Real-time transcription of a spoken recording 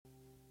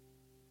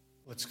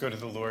Let's go to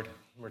the Lord.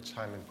 More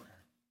time in prayer.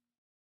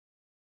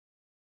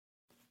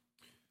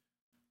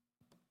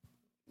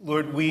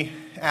 Lord, we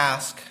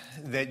ask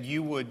that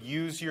you would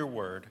use your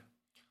word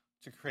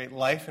to create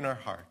life in our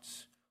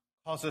hearts.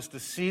 Cause us to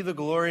see the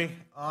glory,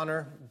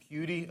 honor,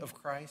 beauty of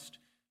Christ.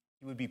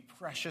 He would be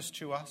precious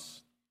to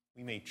us.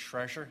 We may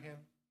treasure him,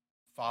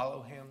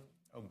 follow him,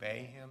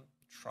 obey him,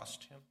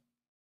 trust him.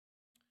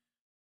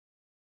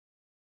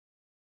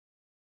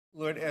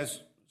 Lord,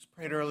 as was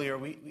prayed earlier,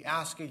 we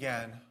ask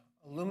again,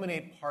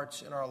 illuminate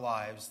parts in our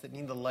lives that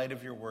need the light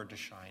of your word to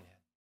shine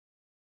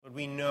in. Lord,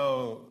 we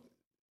know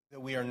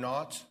that we are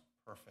not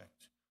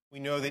perfect. We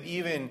know that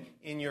even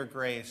in your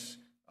grace,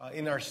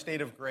 in our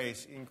state of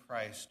grace in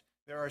Christ,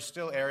 there are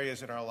still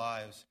areas in our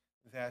lives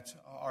that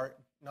are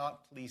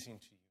not pleasing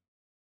to you.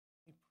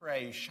 We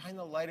pray, shine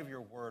the light of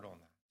your word on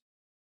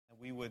that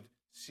we would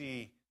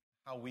see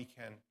how we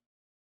can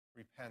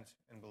repent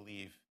and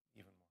believe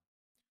even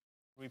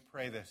more. We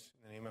pray this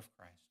in the name of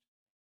Christ.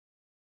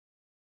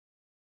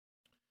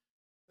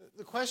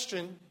 The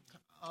question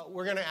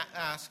we're going to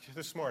ask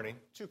this morning,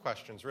 two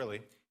questions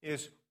really,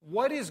 is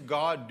what is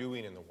God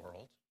doing in the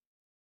world?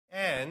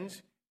 And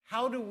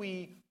how do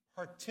we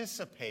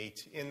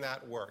participate in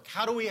that work?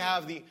 How do we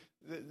have the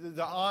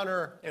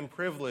honor and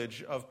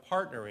privilege of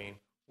partnering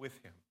with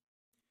him?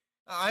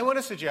 I want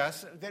to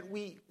suggest that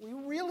we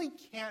really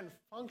can't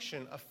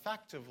function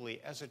effectively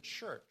as a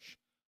church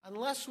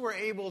unless we're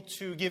able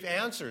to give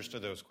answers to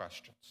those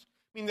questions.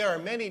 I mean, there are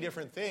many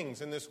different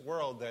things in this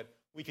world that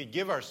we could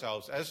give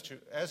ourselves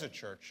as a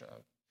church.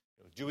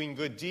 Doing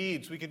good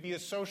deeds. We could be a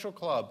social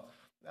club.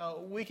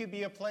 We could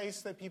be a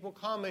place that people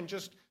come and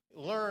just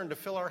learn to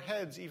fill our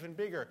heads even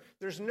bigger.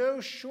 There's no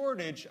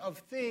shortage of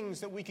things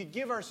that we could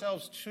give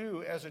ourselves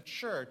to as a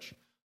church.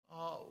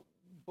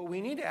 But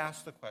we need to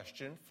ask the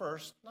question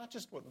first, not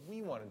just what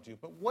we want to do,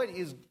 but what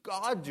is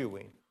God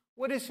doing?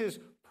 What is his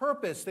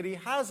purpose that he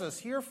has us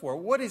here for?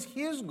 What is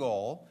his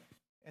goal?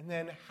 And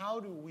then how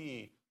do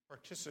we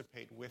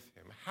participate with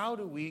him? How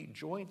do we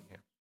join him?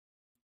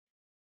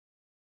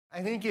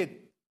 I think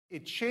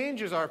it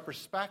changes our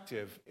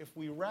perspective if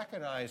we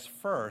recognize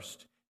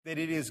first that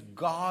it is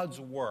God's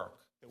work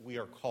that we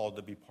are called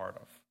to be part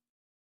of.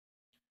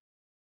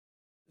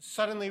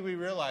 Suddenly we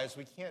realize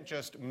we can't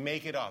just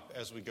make it up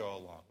as we go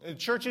along. The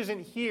church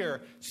isn't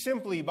here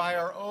simply by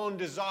our own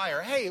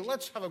desire. Hey,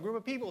 let's have a group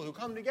of people who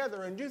come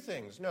together and do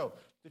things. No,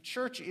 the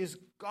church is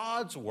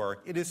God's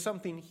work. It is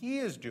something he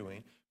is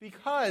doing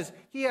because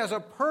he has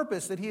a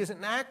purpose that he is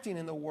enacting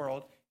in the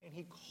world, and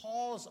he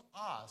calls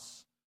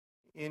us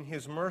in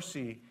his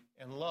mercy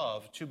and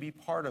love to be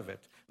part of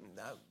it.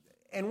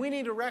 And we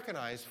need to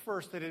recognize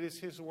first that it is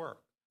his work.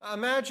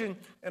 Imagine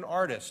an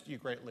artist you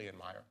greatly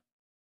admire.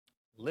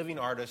 Living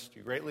artist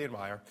you greatly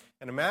admire.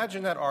 And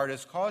imagine that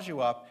artist calls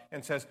you up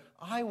and says,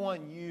 I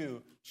want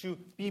you to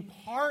be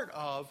part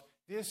of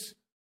this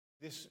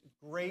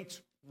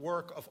great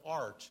work of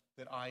art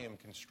that I am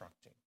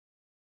constructing.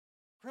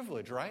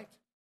 Privilege, right?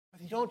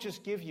 But they don't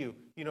just give you,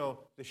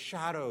 the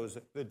shadows,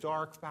 the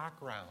dark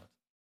background.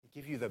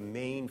 Give you the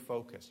main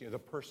focus, the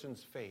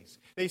person's face.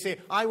 They say,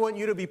 I want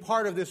you to be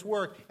part of this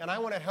work, and I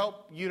want to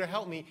help you to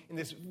help me in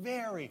this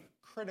very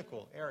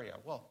critical area.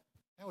 Well,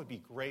 that would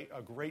be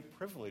a great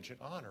privilege and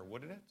honor,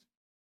 wouldn't it?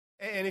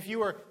 And if you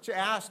were to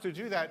ask to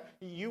do that,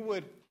 you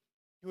would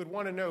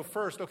want to know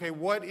first, okay,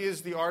 what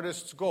is the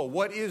artist's goal?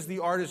 What is the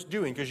artist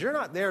doing? Because you're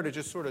not there to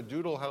just sort of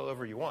doodle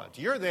however you want.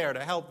 You're there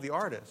to help the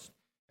artist.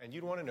 And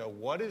you'd want to know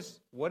what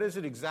is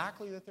it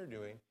exactly that they're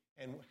doing,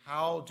 and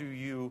how do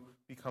you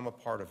become a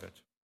part of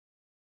it?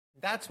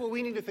 That's what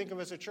we need to think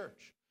of as a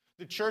church.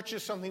 The church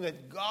is something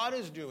that God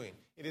is doing.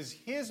 It is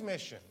his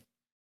mission.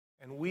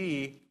 And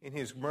we, in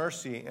his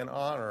mercy and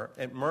honor,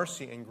 and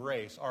mercy and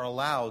grace, are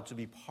allowed to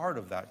be part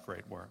of that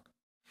great work.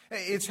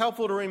 It's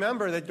helpful to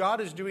remember that God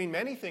is doing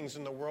many things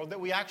in the world that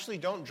we actually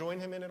don't join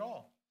him in at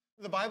all.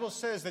 The Bible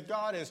says that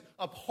God is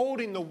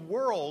upholding the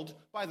world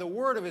by the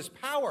word of his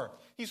power.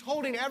 He's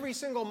holding every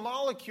single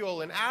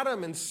molecule and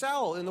atom and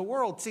cell in the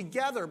world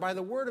together by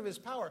the word of his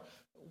power.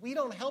 We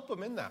don't help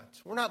him in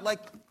that. We're not like,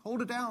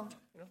 hold it down.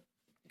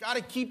 Got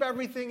to keep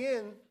everything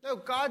in. No,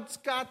 God's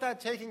got that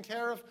taken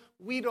care of.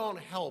 We don't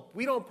help.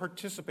 We don't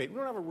participate. We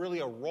don't have really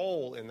a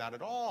role in that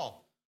at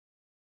all.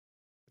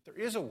 But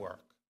there is a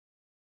work.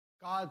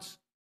 God's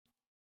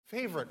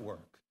favorite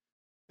work.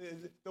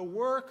 The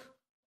work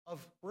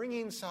of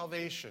bringing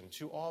salvation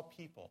to all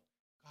people.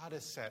 God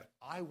has said,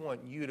 I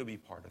want you to be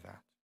part of that.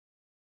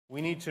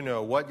 We need to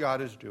know what God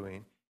is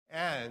doing,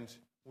 and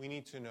we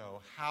need to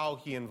know how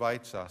he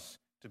invites us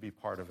to be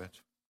part of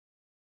it.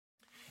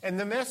 And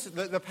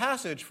the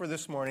passage for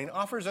this morning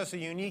offers us a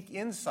unique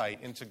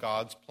insight into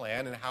God's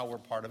plan and how we're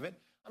part of it.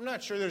 I'm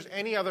not sure there's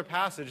any other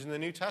passage in the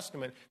New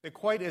Testament that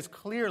quite as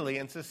clearly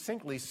and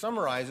succinctly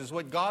summarizes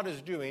what God is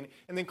doing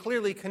and then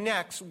clearly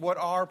connects what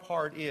our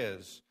part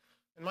is.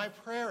 And my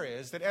prayer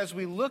is that as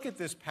we look at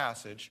this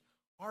passage,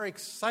 our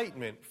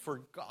excitement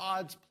for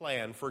God's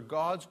plan, for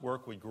God's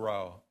work would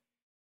grow.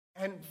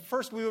 And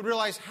first, we would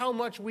realize how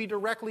much we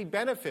directly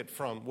benefit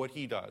from what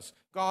he does.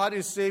 God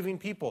is saving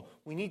people.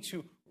 We need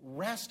to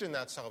rest in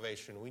that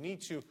salvation. We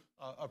need to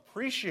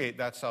appreciate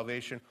that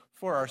salvation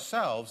for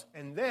ourselves,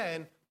 and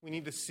then we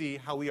need to see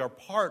how we are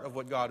part of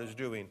what God is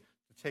doing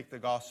to take the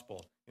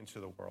gospel into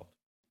the world.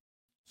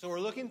 So we're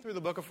looking through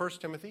the book of 1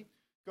 Timothy.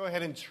 Go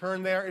ahead and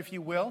turn there if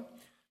you will.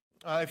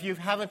 If you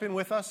haven't been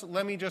with us,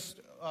 let me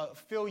just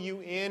fill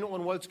you in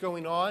on what's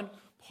going on.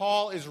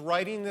 Paul is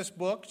writing this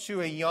book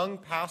to a young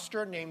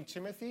pastor named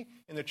Timothy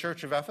in the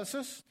church of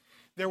Ephesus.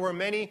 There were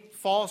many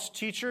false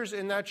teachers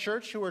in that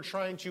church who were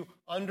trying to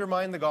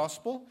undermine the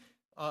gospel.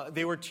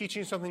 They were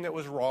teaching something that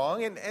was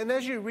wrong. And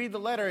as you read the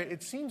letter,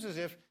 it seems as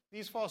if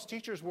these false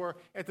teachers were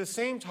at the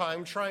same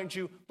time trying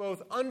to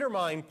both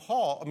undermine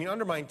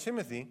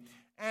Timothy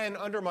and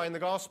undermine the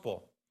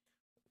gospel.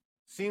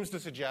 Seems to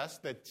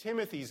suggest that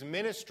Timothy's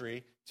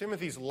ministry,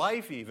 Timothy's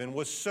life even,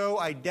 was so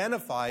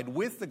identified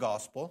with the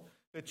gospel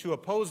that to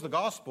oppose the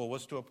gospel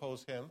was to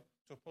oppose him.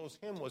 To oppose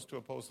him was to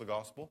oppose the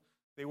gospel.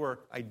 They were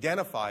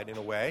identified in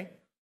a way.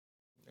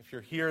 If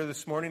you're here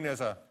this morning as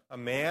a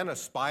man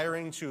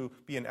aspiring to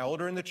be an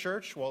elder in the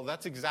church, well,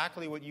 that's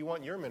exactly what you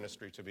want your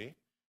ministry to be.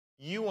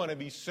 You want to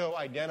be so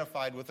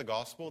identified with the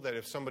gospel that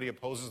if somebody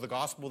opposes the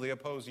gospel, they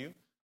oppose you.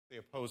 They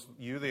oppose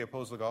you, they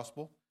oppose the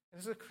gospel. And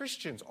as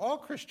Christians, all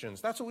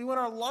Christians, that's what we want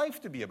our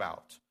life to be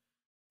about,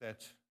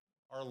 that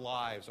our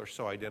lives are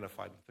so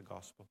identified with the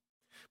gospel.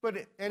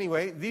 But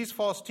anyway, these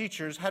false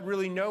teachers had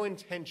really no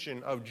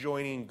intention of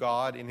joining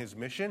God in his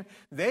mission.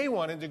 They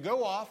wanted to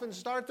go off and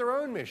start their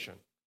own mission.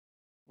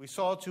 We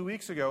saw 2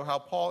 weeks ago how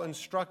Paul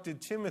instructed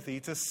Timothy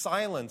to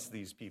silence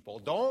these people.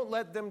 Don't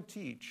let them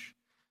teach.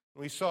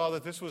 We saw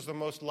that this was the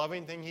most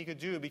loving thing he could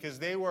do because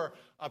they were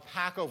a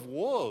pack of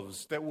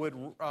wolves that would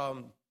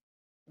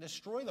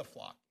destroy the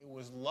flock. It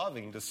was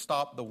loving to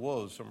stop the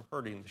wolves from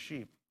hurting the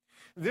sheep.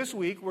 This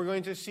week, we're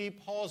going to see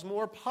Paul's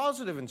more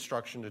positive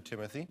instruction to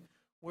Timothy,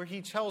 where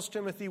he tells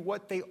Timothy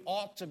what they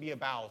ought to be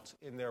about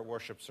in their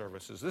worship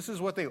services. This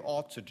is what they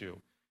ought to do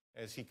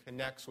as he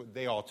connects what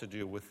they ought to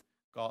do with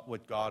God,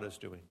 what God is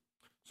doing.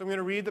 So I'm going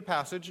to read the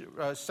passage,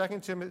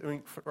 1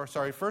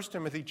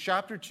 Timothy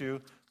chapter 2,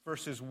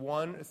 verses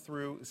 1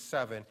 through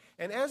 7.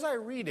 And as I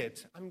read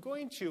it, I'm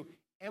going to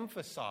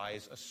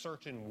emphasize a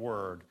certain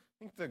word.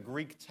 I think the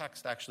Greek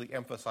text actually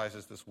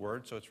emphasizes this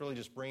word, so it's really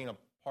just bringing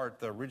apart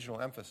the original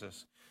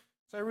emphasis.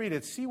 As I read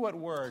it, see what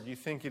word you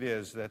think it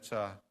is that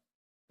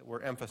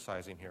we're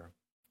emphasizing here.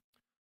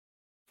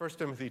 1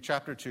 Timothy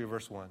chapter 2,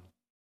 verse 1.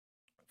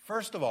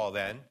 First of all,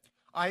 then,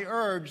 I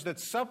urge that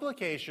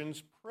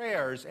supplications,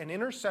 prayers, and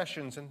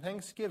intercessions and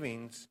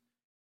thanksgivings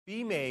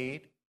be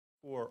made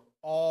for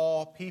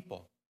all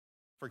people,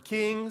 for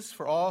kings,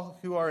 for all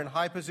who are in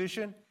high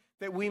position,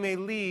 that we may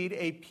lead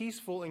a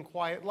peaceful and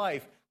quiet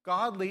life,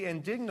 godly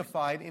and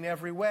dignified in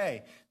every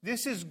way.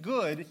 This is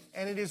good,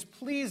 and it is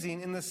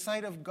pleasing in the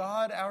sight of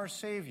God our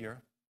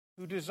Savior,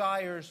 who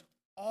desires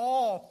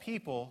all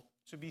people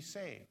to be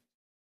saved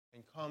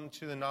and come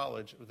to the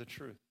knowledge of the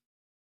truth.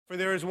 For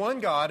there is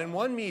one God and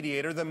one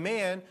mediator,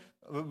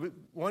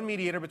 one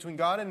mediator between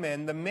God and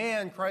men, the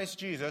man Christ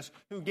Jesus,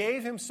 who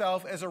gave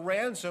himself as a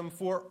ransom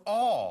for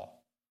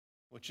all,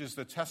 which is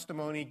the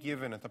testimony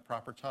given at the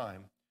proper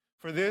time.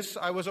 For this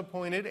I was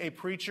appointed a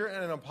preacher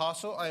and an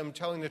apostle. I am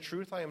telling the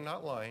truth, I am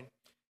not lying,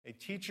 a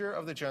teacher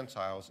of the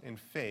Gentiles in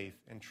faith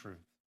and truth.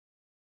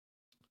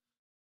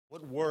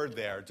 What word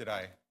there did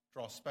I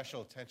draw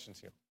special attention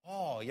to?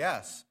 All,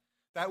 yes.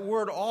 That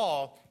word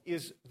all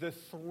is the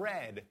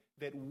thread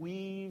that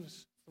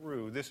weaves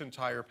through this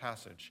entire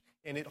passage,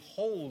 and it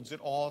holds it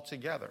all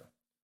together.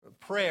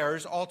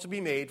 Prayers ought to be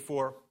made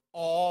for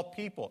all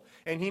people.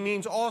 And he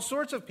means all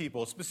sorts of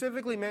people,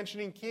 specifically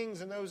mentioning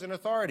kings and those in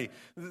authority,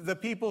 the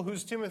people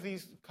whose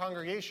Timothy's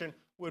congregation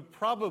would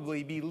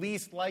probably be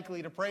least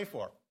likely to pray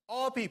for.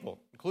 All people,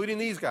 including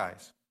these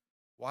guys.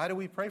 Why do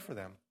we pray for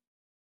them?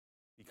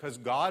 Because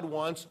God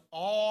wants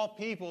all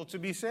people to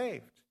be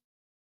saved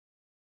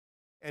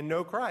and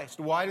know Christ.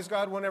 Why does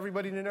God want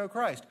everybody to know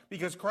Christ?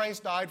 Because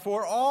Christ died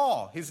for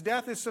all. His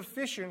death is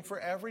sufficient for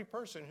every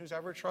person who's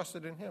ever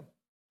trusted in him.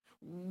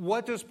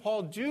 What does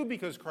Paul do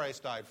because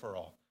Christ died for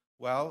all?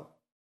 Well,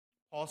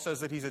 Paul says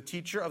that he's a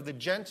teacher of the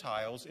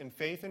Gentiles in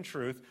faith and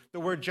truth.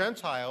 The word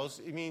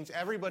Gentiles, it means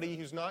everybody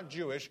who's not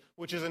Jewish,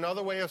 which is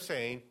another way of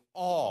saying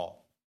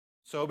all.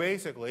 So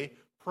basically,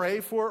 pray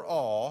for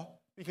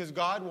all because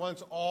God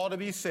wants all to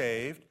be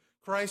saved.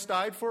 Christ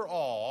died for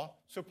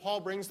all, so Paul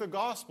brings the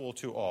gospel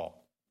to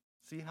all.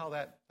 See how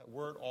that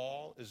word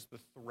all is the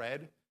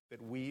thread that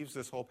weaves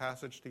this whole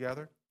passage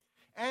together?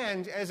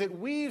 And as it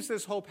weaves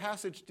this whole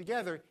passage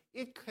together,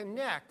 it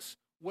connects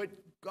what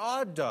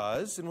God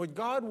does and what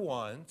God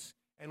wants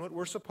and what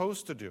we're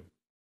supposed to do.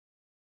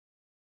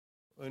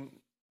 And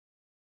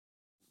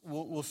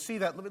we'll see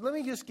that. Let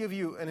me just give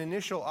you an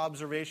initial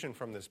observation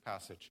from this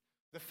passage.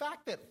 The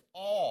fact that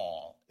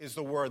all is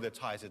the word that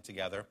ties it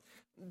together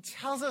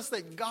tells us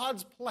that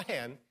God's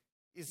plan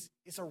is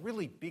a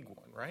really big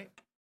one, right?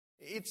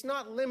 It's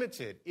not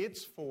limited.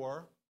 It's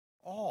for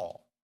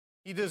all.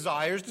 He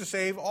desires to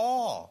save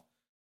all.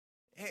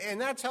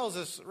 And that tells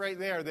us right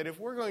there that if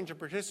we're going to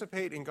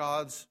participate in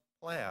God's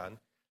plan,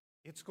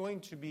 it's going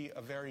to be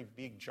a very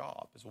big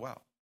job as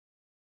well.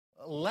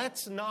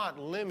 Let's not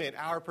limit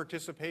our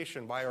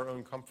participation by our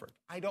own comfort.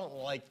 I don't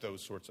like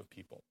those sorts of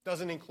people.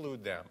 Doesn't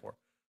include them.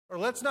 Or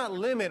let's not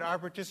limit our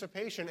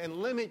participation and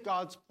limit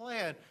God's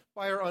plan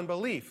by our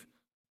unbelief.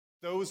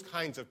 Those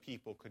kinds of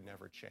people could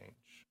never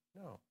change.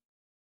 No.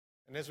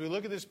 And as we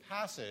look at this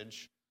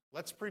passage,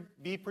 let's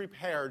be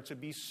prepared to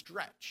be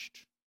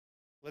stretched.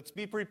 Let's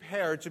be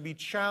prepared to be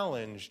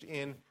challenged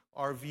in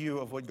our view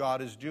of what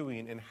God is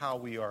doing and how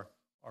we are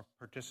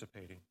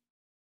participating.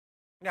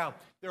 Now,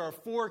 there are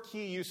 4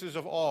 key uses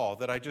of all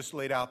that I just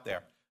laid out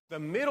there. The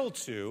middle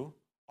 2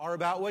 are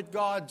about what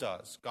God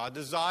does. God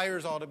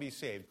desires all to be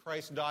saved.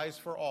 Christ dies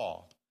for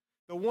all.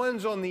 The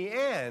ones on the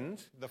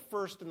end, the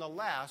first and the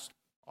last,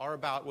 are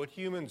about what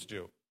humans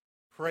do.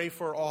 Pray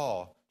for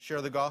all.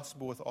 Share the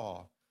gospel with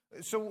all.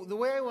 So the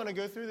way I want to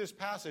go through this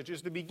passage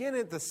is to begin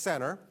at the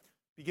center,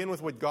 begin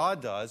with what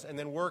God does, and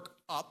then work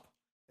up,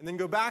 and then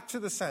go back to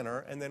the center,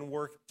 and then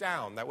work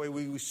down. That way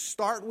we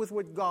start with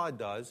what God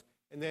does,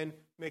 and then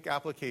make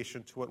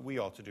application to what we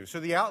ought to do. So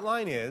the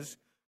outline is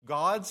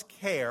God's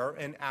care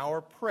and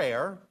our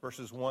prayer,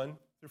 verses 1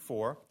 through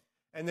 4,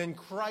 and then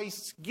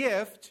Christ's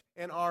gift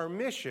and our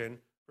mission,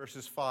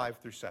 verses 5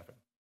 through 7.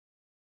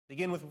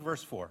 Begin with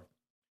verse 4.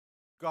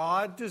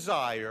 God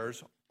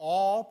desires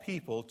all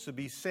people to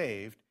be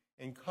saved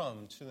and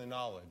come to the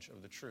knowledge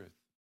of the truth.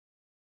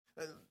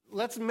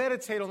 Let's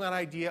meditate on that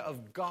idea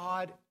of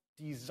God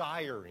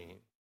desiring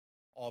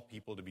all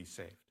people to be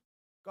saved.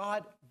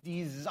 God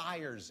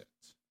desires it.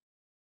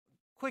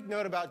 Quick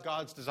note about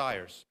God's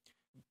desires.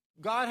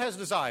 God has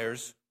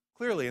desires,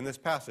 clearly in this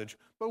passage,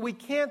 but we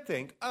can't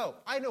think, oh,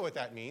 I know what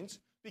that means,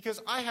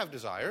 because I have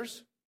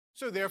desires,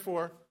 so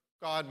therefore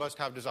God must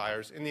have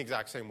desires in the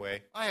exact same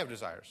way I have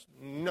desires.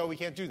 No, we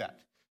can't do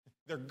that.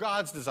 They're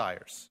God's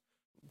desires.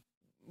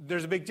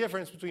 There's a big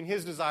difference between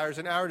his desires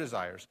and our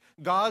desires.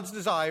 God's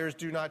desires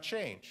do not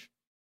change.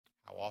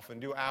 How often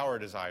do our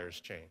desires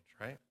change,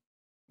 right?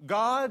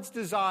 God's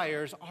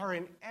desires are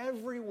in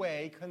every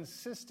way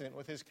consistent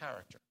with his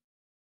character.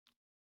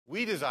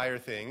 We desire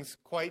things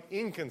quite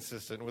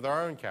inconsistent with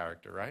our own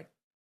character, right?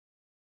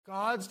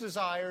 God's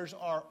desires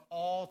are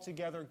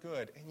altogether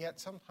good, and yet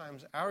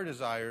sometimes our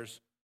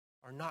desires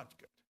are not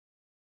good.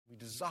 We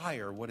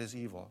desire what is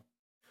evil.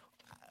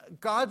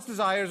 God's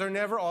desires are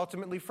never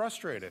ultimately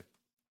frustrated.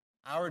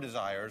 Our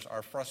desires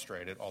are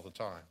frustrated all the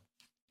time.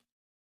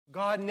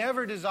 God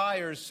never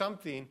desires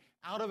something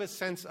out of a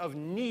sense of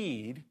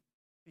need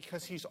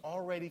because he's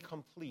already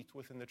complete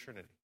within the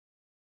Trinity.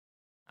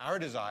 Our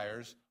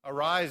desires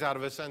arise out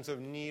of a sense of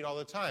need all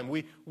the time.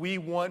 We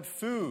want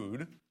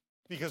food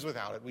because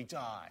without it we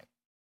die.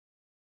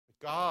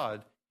 But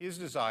God, his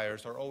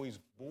desires are always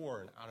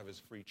born out of his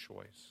free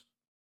choice.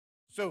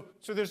 So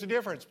there's a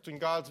difference between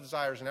God's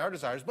desires and our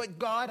desires, but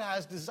God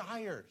has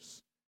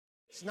desires.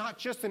 It's not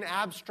just an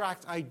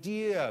abstract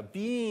idea,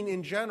 being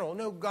in general.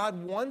 No,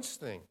 God wants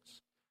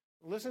things.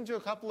 Listen to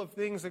a couple of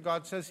things that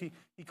God says he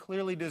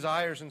clearly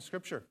desires in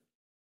Scripture.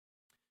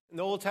 In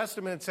the Old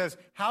Testament, it says,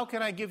 "How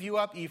can I give you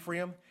up,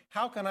 Ephraim?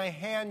 How can I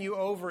hand you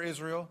over,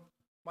 Israel?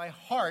 My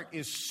heart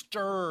is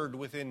stirred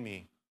within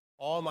me.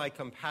 All my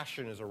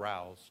compassion is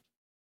aroused."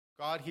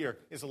 God here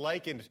is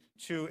likened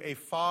to a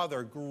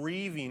father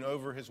grieving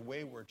over his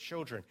wayward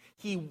children.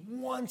 He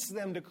wants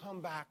them to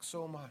come back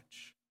so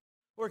much.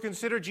 Or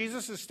consider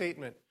Jesus'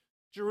 statement,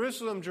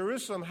 "Jerusalem,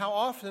 Jerusalem, how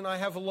often I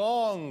have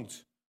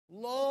longed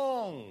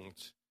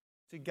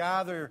to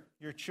gather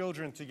your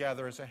children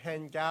together as a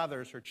hen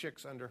gathers her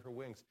chicks under her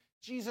wings."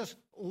 Jesus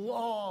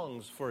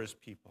longs for his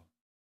people.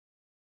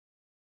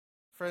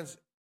 Friends,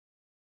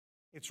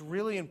 it's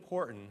really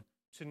important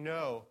to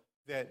know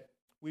that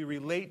we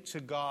relate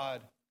to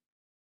God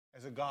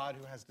as a God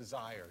who has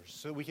desires,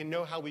 so we can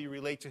know how we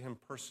relate to him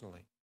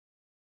personally.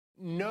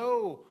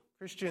 Know,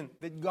 Christian,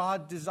 that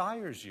God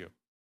desires you.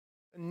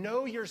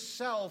 Know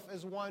yourself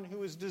as one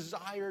who is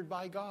desired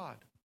by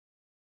God.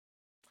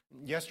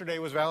 Yesterday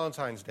was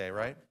Valentine's Day,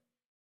 right?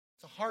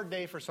 It's a hard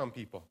day for some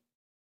people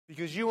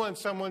because you want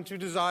someone to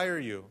desire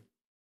you.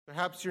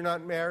 Perhaps you're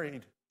not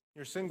married,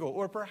 you're single,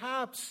 or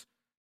perhaps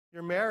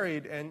you're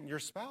married and your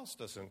spouse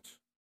doesn't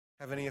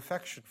have any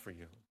affection for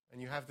you,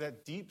 and you have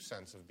that deep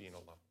sense of being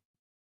alone.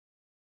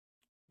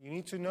 You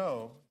need to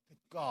know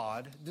that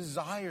God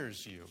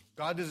desires you.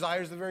 God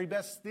desires the very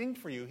best thing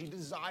for you. He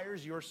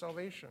desires your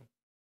salvation.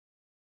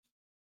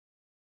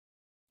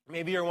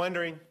 Maybe you're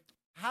wondering,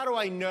 how do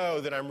I know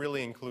that I'm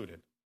really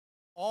included?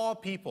 All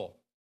people,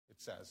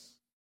 it says.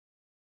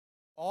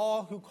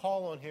 All who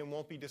call on him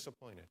won't be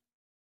disappointed.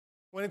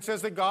 When it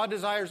says that God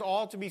desires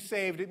all to be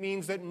saved, it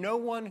means that no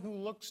one who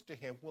looks to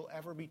him will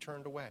ever be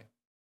turned away.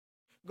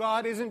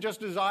 God isn't just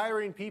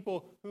desiring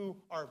people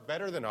who are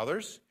better than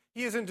others.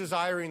 He isn't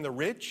desiring the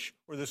rich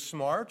or the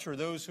smart or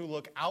those who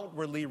look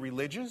outwardly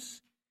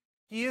religious.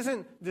 He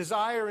isn't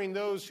desiring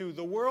those who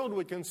the world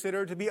would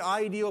consider to be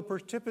ideal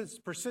participants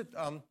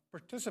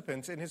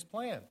in his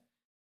plan.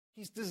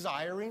 He's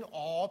desiring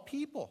all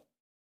people.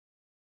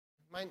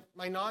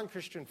 My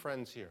non-Christian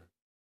friends here,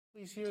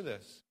 please hear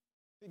this.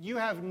 You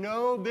have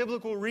no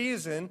biblical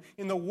reason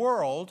in the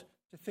world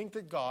to think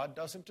that God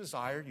doesn't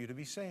desire you to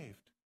be saved.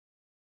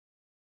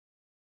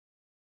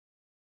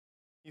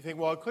 You think,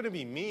 well, it couldn't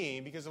be me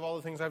because of all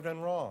the things I've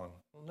done wrong.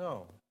 Well,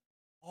 no.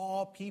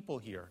 All people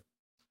here.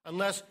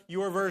 Unless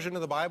your version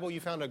of the Bible, you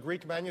found a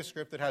Greek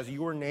manuscript that has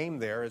your name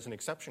there as an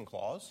exception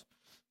clause,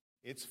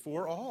 it's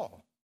for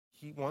all.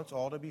 He wants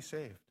all to be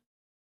saved.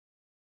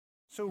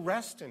 So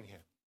rest in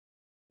him.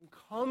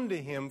 Come to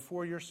him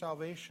for your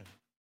salvation.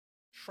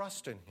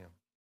 Trust in him.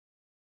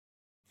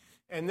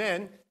 And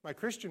then, my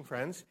Christian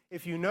friends,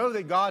 if you know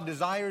that God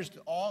desires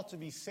all to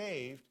be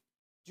saved,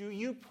 do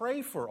you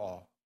pray for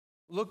all?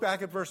 Look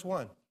back at verse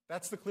 1.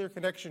 That's the clear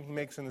connection he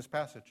makes in this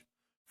passage.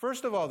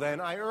 First of all,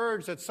 then, I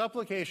urge that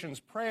supplications,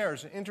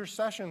 prayers,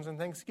 intercessions, and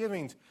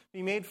thanksgivings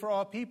be made for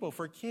all people,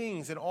 for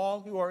kings and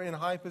all who are in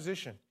high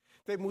position,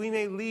 that we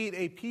may lead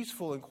a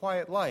peaceful and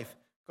quiet life,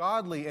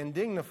 godly and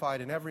dignified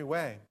in every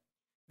way.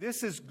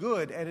 This is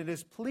good, and it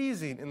is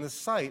pleasing in the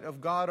sight of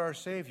God our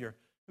Savior,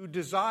 who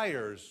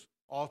desires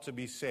all to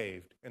be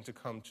saved and to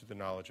come to the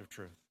knowledge of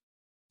truth.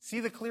 See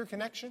the clear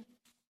connection?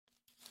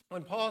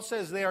 When Paul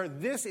says there,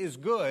 this is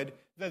good,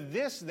 the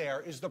this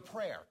there is the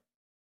prayer.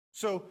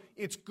 So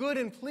it's good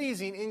and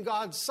pleasing in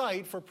God's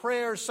sight for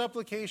prayers,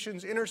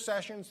 supplications,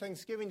 intercessions,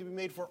 thanksgiving to be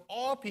made for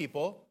all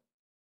people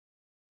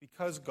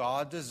because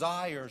God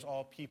desires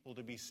all people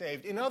to be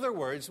saved. In other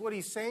words, what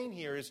he's saying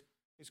here is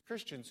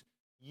Christians,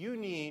 you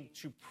need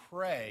to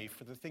pray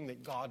for the thing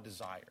that God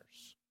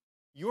desires.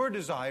 Your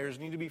desires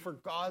need to be for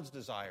God's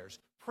desires.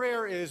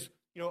 Prayer is,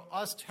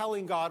 us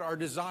telling God our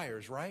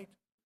desires, right?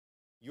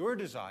 Your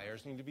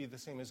desires need to be the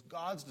same as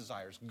God's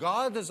desires.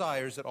 God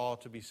desires it all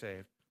to be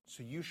saved,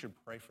 so you should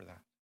pray for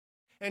that.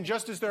 And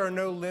just as there are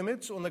no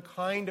limits on the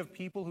kind of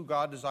people who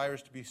God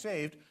desires to be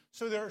saved,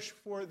 so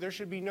therefore there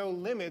should be no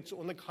limits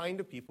on the kind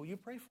of people you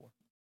pray for.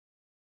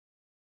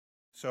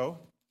 So,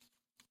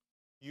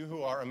 you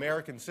who are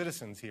American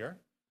citizens here,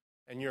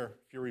 and if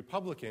you're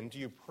Republican, do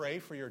you pray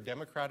for your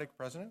Democratic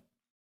president?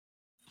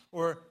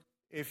 Or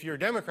if you're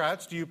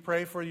Democrats, do you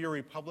pray for your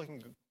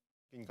Republican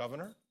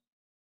governor?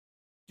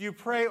 Do you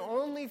pray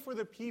only for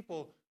the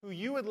people who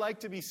you would like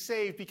to be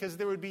saved because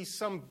there would be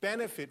some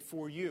benefit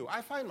for you?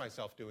 I find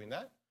myself doing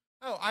that.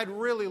 Oh, I'd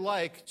really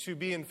like to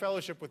be in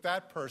fellowship with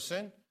that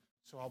person,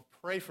 so I'll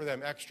pray for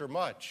them extra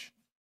much.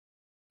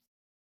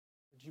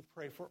 Or do you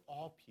pray for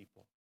all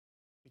people?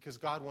 Because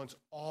God wants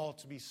all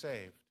to be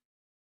saved.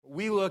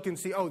 We look and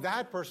see,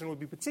 that person would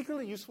be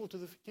particularly useful to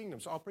the kingdom,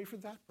 so I'll pray for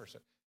that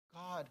person.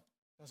 God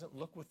doesn't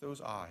look with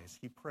those eyes.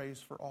 He prays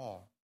for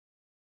all.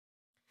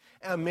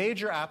 A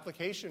major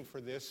application for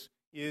this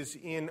is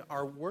in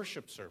our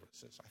worship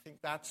services. I think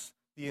that's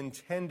the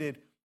intended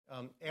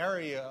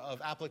area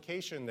of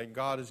application that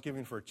God is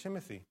giving for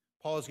Timothy,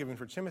 Paul is giving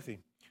for Timothy.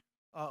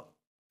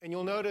 And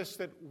you'll notice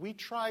that we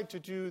tried to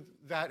do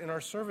that in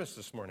our service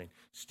this morning.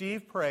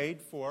 Steve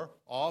prayed for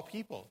all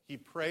people. He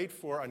prayed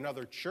for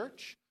another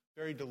church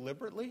very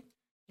deliberately.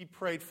 He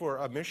prayed for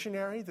a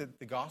missionary, that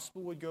the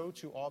gospel would go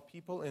to all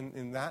people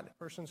in that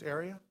person's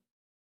area.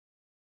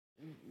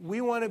 We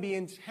want to be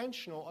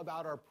intentional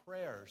about our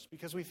prayers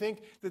because we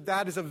think that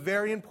that is a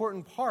very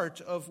important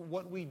part of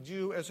what we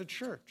do as a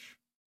church.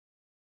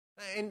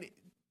 And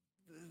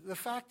the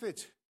fact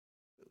that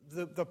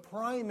the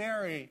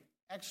primary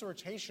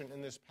exhortation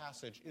in this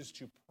passage is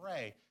to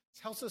pray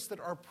tells us that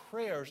our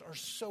prayers are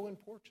so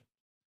important.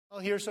 I'll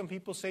hear some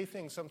people say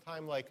things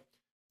sometime like,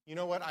 you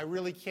know what, I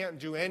really can't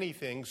do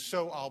anything,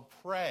 so I'll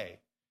pray.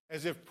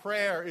 As if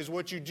prayer is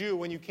what you do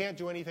when you can't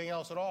do anything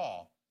else at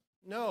all.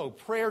 No,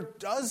 prayer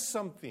does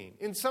something.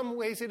 In some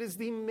ways, it is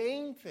the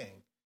main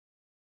thing.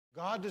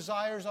 God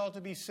desires all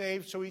to be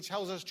saved, so he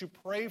tells us to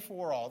pray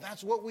for all.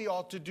 That's what we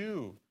ought to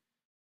do.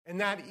 And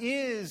that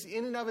is,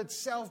 in and of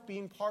itself,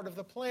 being part of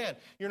the plan.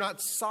 You're not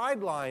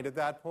sidelined at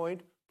that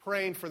point,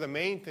 praying for the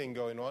main thing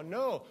going on.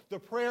 No, the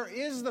prayer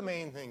is the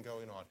main thing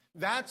going on.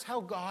 That's how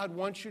God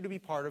wants you to be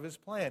part of his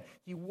plan.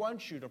 He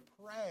wants you to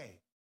pray.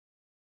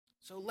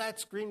 So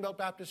let's, Greenbelt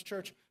Baptist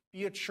Church,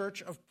 be a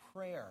church of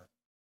prayer.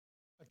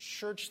 A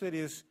church that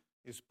is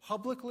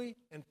publicly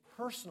and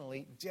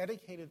personally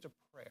dedicated to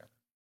prayer.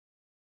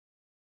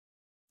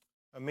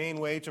 A main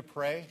way to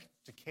pray,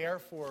 to care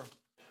for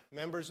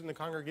members in the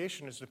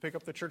congregation, is to pick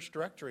up the church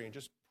directory and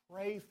just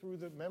pray through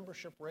the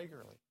membership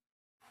regularly.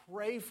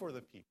 Pray for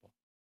the people.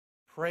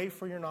 Pray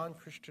for your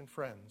non-Christian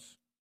friends.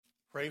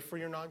 Pray for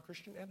your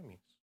non-Christian enemies.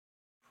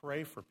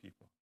 Pray for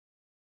people.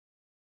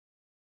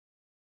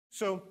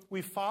 So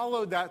we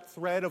followed that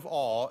thread of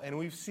all, and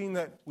we've seen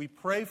that we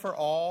pray for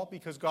all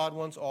because God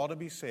wants all to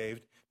be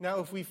saved. Now,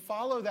 if we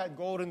follow that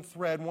golden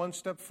thread one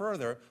step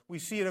further, we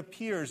see it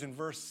appears in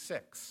verse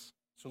 6.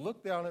 So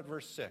look down at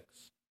verse 6.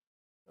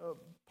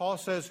 Paul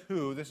says,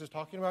 who, this is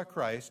talking about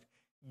Christ,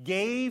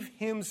 gave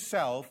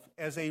himself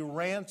as a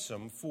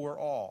ransom for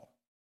all.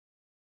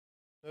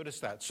 Notice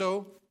that.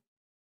 So,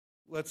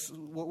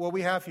 what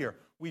we have here.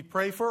 We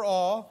pray for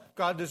all.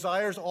 God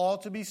desires all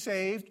to be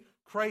saved.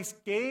 Christ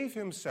gave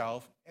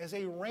himself as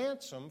a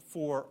ransom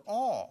for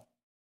all.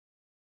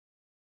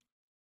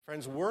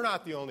 Friends, we're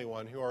not the only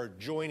one who are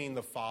joining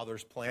the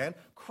Father's plan.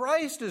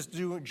 Christ is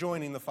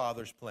joining the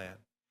Father's plan.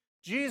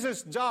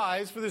 Jesus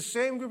dies for the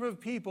same group of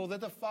people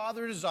that the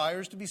Father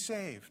desires to be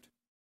saved.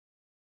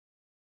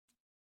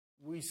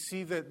 We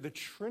see the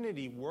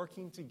Trinity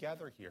working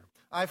together here.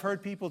 I've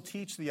heard people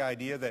teach the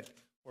idea that,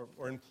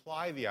 or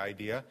imply the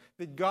idea,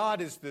 that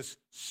God is this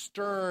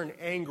stern,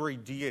 angry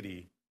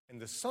deity, and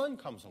the Son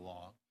comes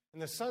along,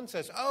 and the Son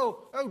says,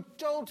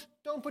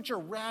 don't put your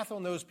wrath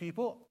on those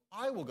people.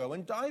 I will go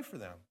and die for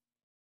them.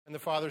 And the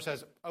Father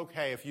says,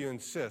 okay, if you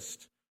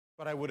insist,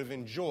 but I would have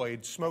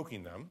enjoyed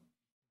smoking them.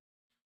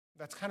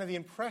 That's kind of the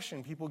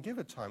impression people give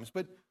at times.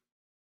 But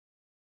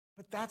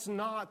that's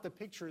not the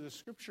picture the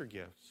Scripture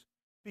gives.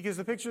 Because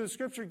the picture the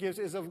Scripture gives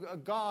is of a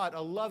God,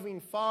 a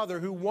loving Father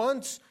who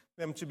wants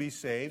them to be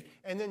saved.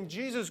 And then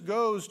Jesus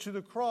goes to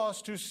the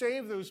cross to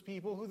save those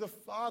people who the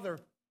Father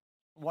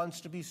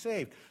wants to be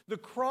saved. The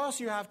cross,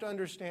 you have to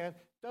understand,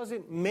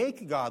 doesn't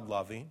make God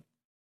loving.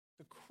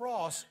 The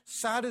cross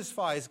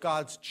satisfies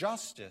God's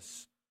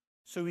justice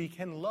so he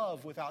can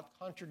love without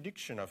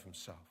contradiction of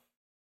himself.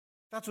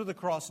 That's what the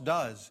cross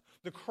does.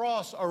 The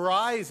cross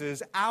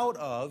arises out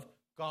of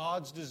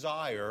God's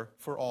desire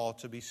for all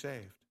to be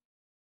saved.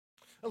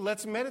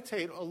 Let's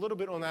meditate a little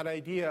bit on that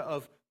idea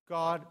of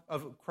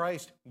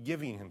Christ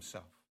giving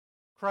himself.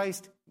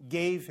 Christ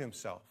gave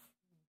himself.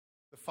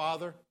 The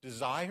Father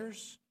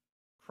desires,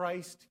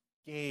 Christ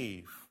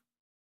gave.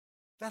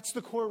 That's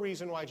the core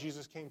reason why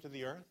Jesus came to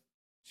the earth,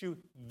 to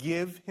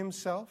give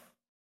himself.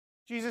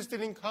 Jesus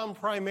didn't come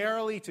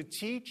primarily to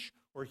teach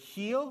or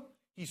heal.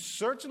 He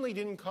certainly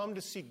didn't come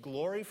to seek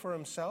glory for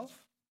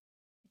himself.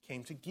 He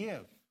came to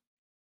give.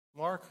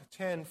 Mark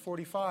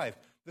 10:45.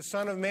 The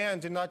Son of Man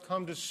did not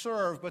come to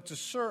serve, but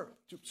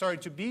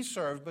to be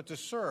served, but to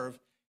serve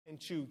and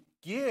to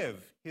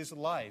give his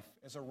life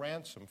as a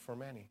ransom for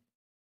many.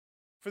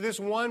 For this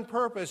one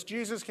purpose,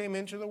 Jesus came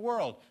into the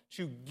world,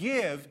 to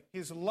give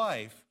his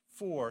life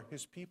for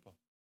his people.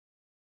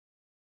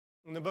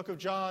 In the book of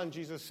John,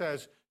 Jesus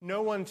says,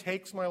 "No one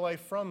takes my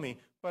life from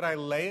me, but I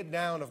lay it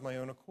down of my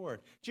own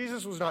accord."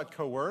 Jesus was not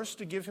coerced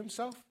to give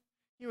himself.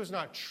 He was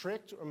not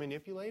tricked or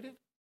manipulated.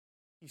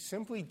 He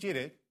simply did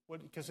it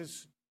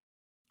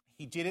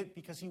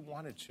because he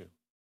wanted to.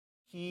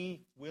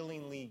 He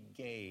willingly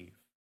gave.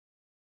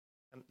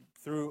 And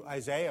through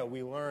Isaiah,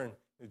 we learn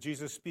that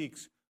Jesus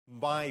speaks,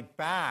 "My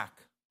back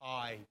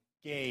I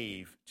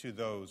gave to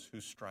those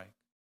who strike.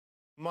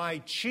 My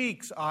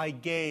cheeks I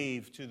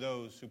gave to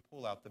those who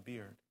pull out the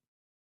beard."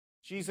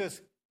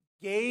 Jesus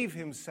gave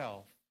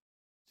himself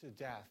to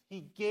death.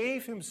 He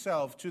gave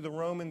himself to the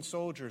Roman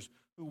soldiers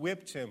who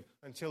whipped him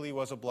until he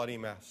was a bloody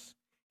mess.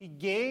 He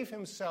gave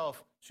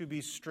himself to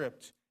be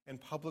stripped and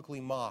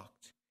publicly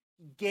mocked.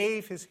 He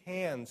gave his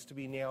hands to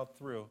be nailed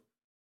through.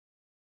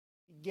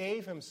 He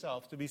gave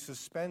himself to be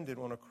suspended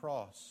on a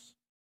cross.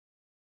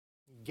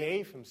 He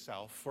gave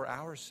himself for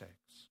our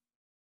sakes.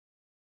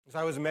 As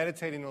I was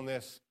meditating on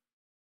this,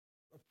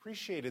 I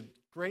appreciated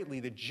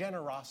greatly the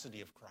generosity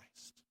of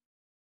Christ.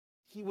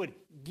 He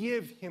would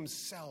give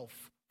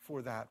himself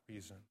for that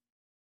reason.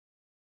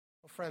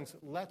 Well, friends,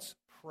 let's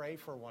pray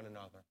for one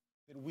another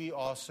that we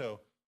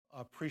also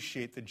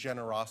appreciate the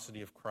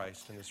generosity of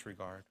Christ in this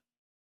regard.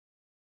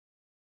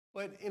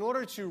 But in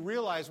order to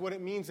realize what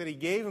it means that he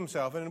gave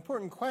himself, an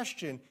important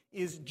question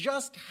is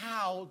just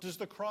how does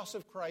the cross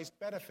of Christ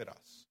benefit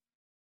us?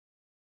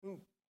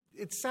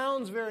 It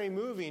sounds very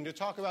moving to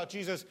talk about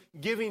Jesus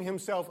giving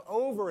himself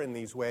over in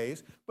these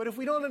ways, but if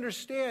we don't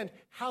understand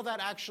how that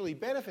actually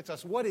benefits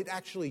us, what it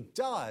actually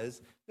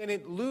does, then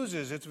it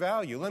loses its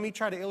value. Let me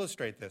try to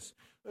illustrate this.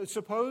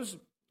 Suppose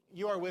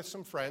you are with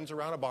some friends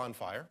around a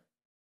bonfire,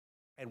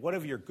 and one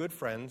of your good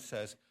friends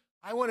says,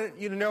 "I want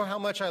you to know how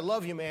much I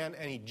love you, man,"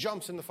 and he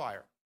jumps in the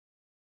fire.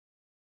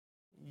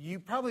 You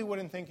probably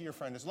wouldn't think of your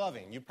friend as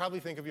loving. You probably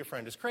think of your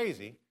friend as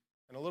crazy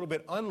and a little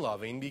bit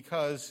unloving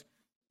because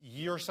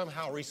you're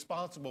somehow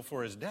responsible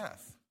for his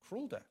death,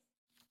 cruel death.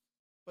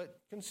 But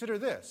consider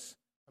this.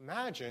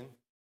 Imagine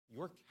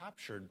you're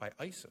captured by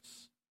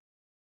ISIS,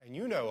 and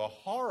you know a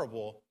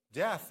horrible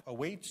death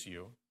awaits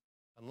you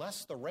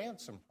unless the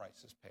ransom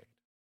price is paid.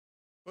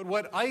 But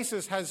what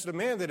ISIS has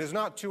demanded is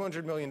not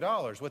 $200 million.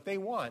 What they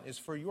want is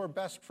for your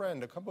best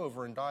friend to come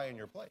over and die in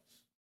your place.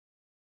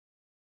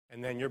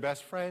 And then your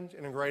best friend,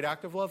 in a great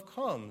act of love,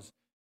 comes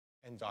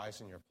and dies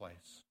in your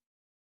place.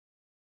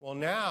 Well,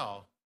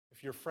 now,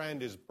 if your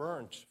friend is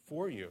burnt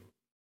for you,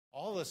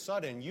 all of a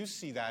sudden you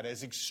see that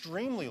as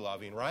extremely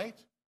loving,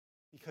 right?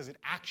 Because it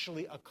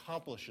actually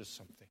accomplishes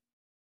something.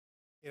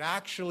 It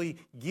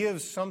actually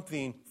gives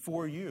something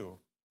for you.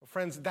 Well,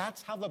 friends,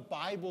 that's how the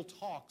Bible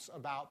talks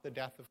about the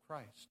death of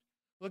Christ.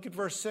 Look at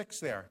verse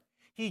 6 there.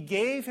 He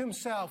gave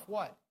himself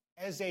what?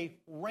 As a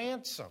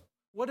ransom.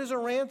 What is a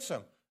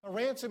ransom? A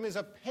ransom is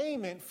a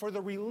payment for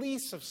the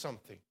release of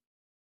something.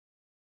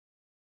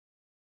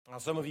 Now,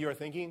 some of you are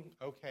thinking,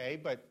 okay,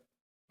 but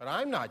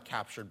I'm not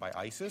captured by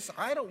ISIS.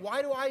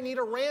 Why do I need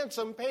a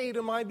ransom paid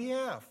on my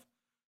behalf?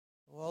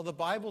 Well, the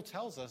Bible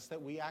tells us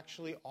that we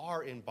actually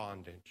are in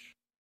bondage.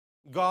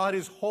 God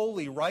is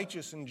holy,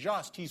 righteous, and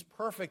just. He's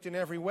perfect in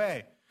every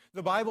way.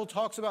 The Bible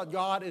talks about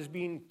God as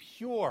being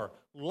pure,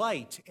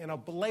 light, and a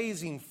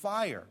blazing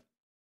fire.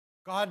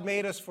 God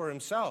made us for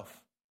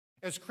himself.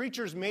 As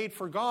creatures made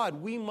for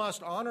God, we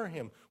must honor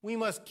him. We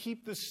must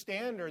keep the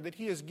standard that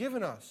he has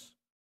given us.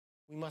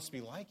 We must be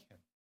like him.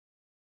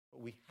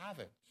 But we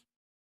haven't.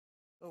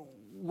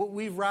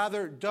 We've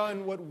rather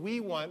done what we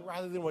want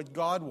rather than what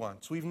God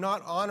wants. We've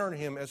not honored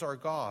him as our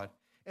God.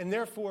 And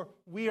therefore,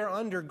 we are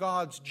under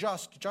God's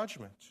just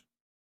judgment.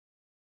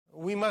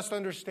 We must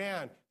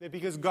understand that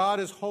because God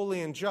is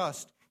holy and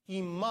just,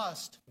 he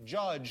must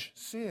judge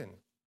sin.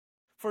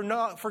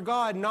 For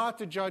God not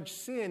to judge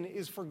sin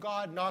is for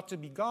God not to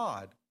be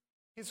God.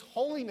 His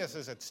holiness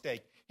is at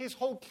stake. His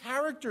whole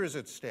character is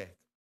at stake.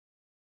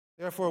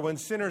 Therefore, when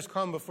sinners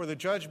come before the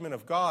judgment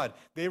of God,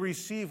 they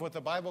receive what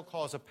the Bible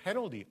calls a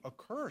penalty, a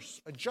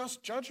curse, a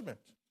just judgment.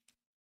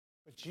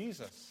 But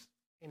Jesus,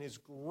 in his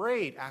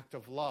great act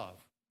of love,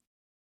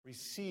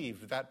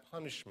 received that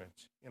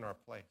punishment in our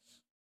place.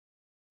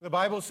 The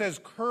Bible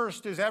says,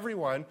 "Cursed is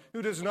everyone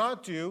who does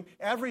not do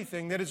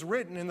everything that is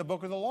written in the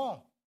book of the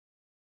law."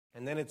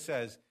 And then it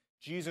says,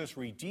 Jesus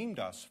redeemed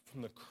us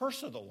from the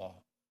curse of the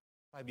law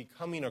by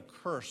becoming a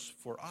curse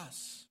for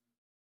us.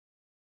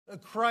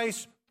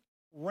 Christ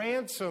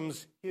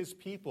ransoms his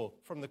people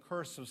from the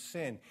curse of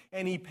sin,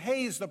 and he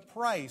pays the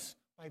price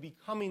by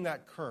becoming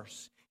that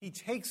curse. He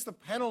takes the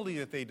penalty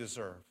that they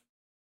deserve.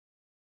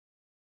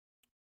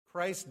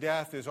 Christ's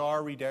death is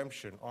our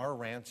redemption, our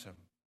ransom.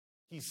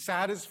 He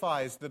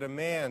satisfies the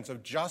demands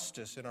of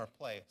justice in our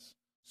place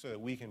so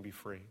that we can be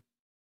free.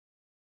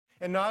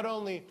 And not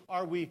only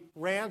are we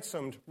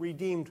ransomed,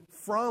 redeemed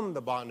from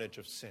the bondage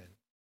of sin,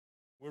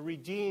 we're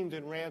redeemed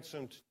and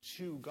ransomed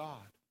to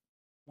God.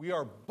 We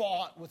are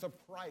bought with a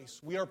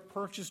price. We are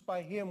purchased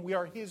by him. We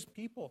are his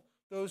people,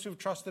 those who've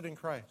trusted in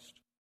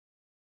Christ.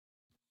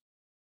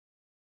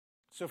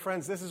 So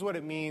friends, this is what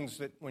it means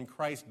that when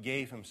Christ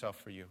gave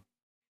himself for you.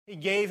 He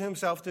gave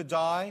himself to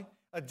die,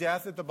 a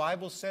death that the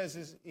Bible says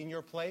is in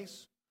your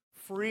place,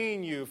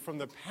 freeing you from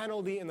the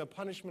penalty and the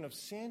punishment of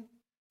sin,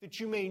 that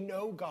you may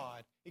know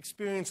God,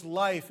 experience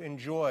life and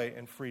joy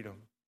and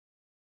freedom.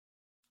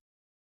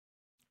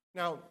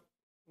 Now,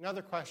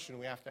 another question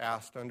we have to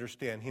ask to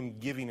understand him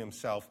giving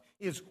himself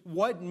is,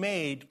 what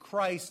made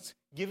Christ's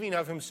giving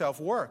of himself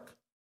work?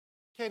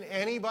 Can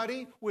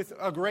anybody with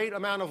a great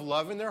amount of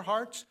love in their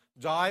hearts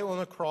die on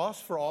the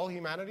cross for all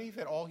humanity,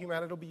 that all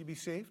humanity will be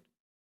saved?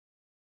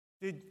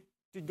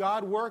 Did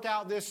God work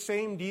out this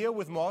same deal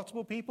with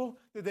multiple people,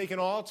 that they can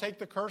all take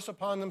the curse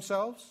upon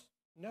themselves?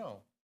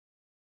 No.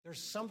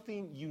 There's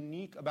something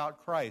unique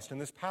about Christ, and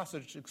this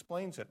passage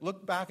explains it.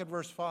 Look back at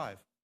verse 5.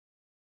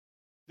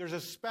 There's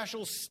a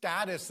special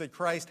status that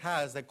Christ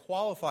has that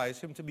qualifies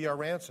him to be our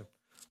ransom.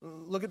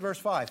 Look at verse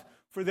 5.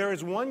 For there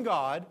is one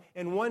God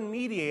and one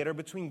mediator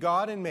between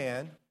God and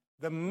man,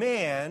 the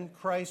man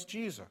Christ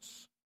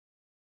Jesus.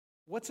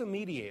 What's a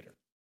mediator?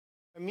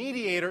 A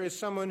mediator is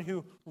someone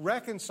who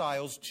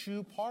reconciles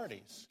two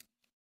parties.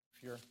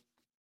 If you're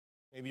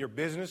maybe your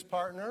business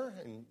partner,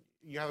 and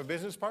you have a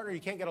business partner, you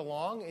can't get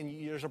along, and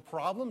there's a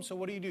problem, so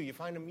what do? You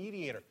find a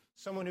mediator,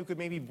 someone who could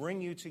maybe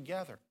bring you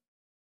together.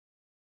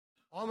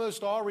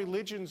 Almost all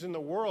religions in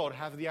the world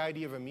have the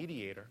idea of a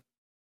mediator.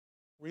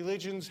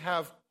 Religions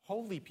have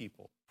holy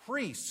people,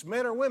 priests,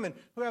 men or women,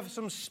 who have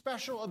some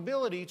special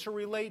ability to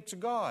relate to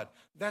God.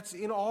 That's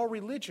in all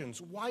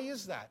religions. Why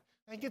is that?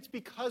 I think it's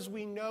because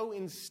we know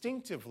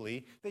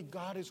instinctively that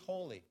God is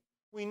holy.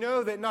 We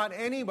know that not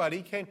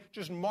anybody can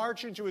just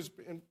march into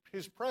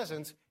his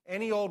presence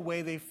any old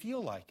way they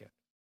feel like it.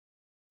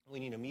 We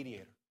need a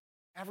mediator.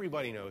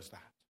 Everybody knows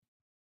that.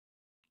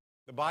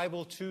 The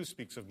Bible, too,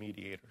 speaks of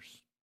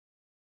mediators.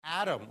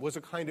 Adam was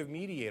a kind of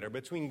mediator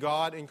between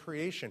God and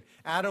creation.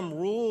 Adam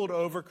ruled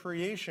over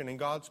creation in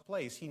God's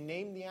place. He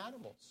named the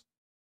animals.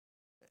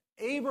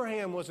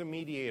 Abraham was a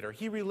mediator.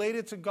 He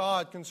related to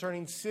God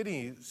concerning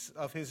cities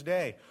of his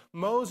day.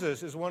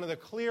 Moses is one of the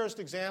clearest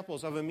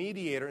examples of a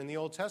mediator in the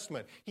Old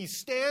Testament. He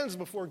stands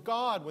before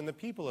God when the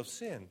people have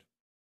sinned.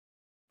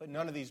 But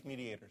none of these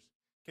mediators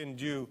can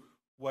do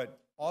what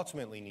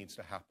ultimately needs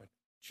to happen,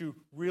 to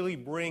really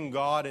bring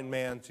God and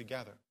man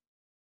together.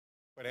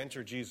 But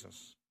enter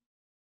Jesus.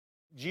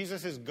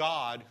 Jesus is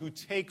God who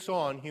takes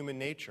on human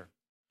nature.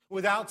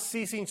 Without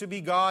ceasing to be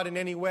God in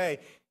any way,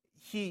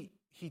 he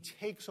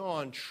takes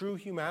on true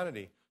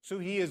humanity. So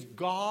he is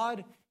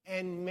God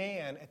and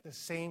man at the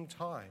same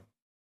time.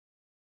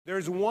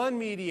 There's one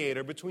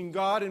mediator between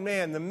God and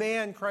man, the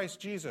man Christ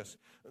Jesus.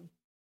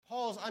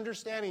 Paul's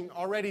understanding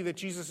already that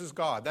Jesus is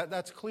God.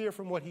 That's clear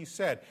from what he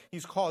said.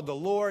 He's called the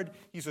Lord.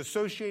 He's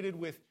associated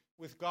with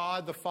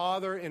God the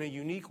Father in a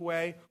unique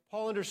way.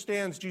 Paul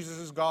understands Jesus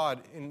is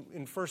God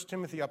in 1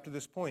 Timothy up to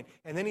this point.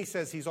 And then he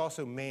says he's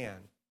also man.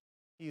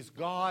 He's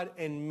God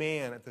and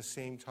man at the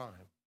same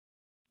time.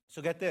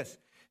 So get this.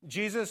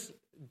 Jesus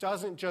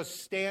doesn't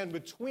just stand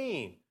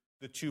between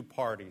the two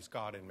parties,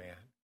 God and man.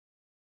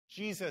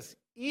 Jesus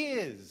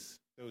is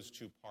those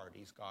two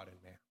parties, God and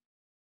man.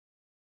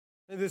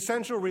 The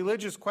central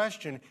religious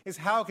question is,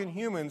 how can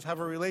humans have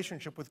a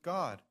relationship with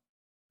God?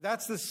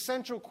 That's the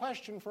central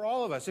question for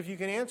all of us. If you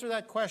can answer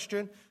that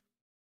question,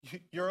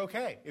 you're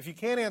okay. If you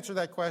can't answer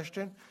that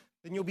question,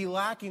 then you'll be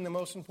lacking the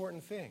most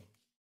important thing.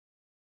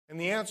 And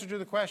the answer to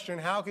the question,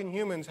 how can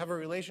humans have a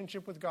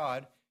relationship with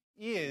God,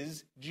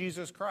 is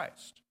Jesus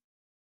Christ.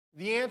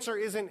 The answer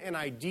isn't an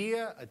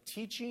idea, a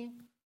teaching,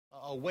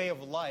 a way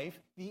of life.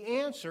 The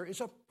answer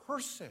is a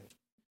person.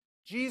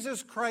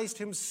 Jesus Christ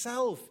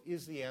himself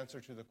is the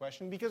answer to the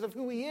question because of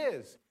who he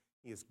is.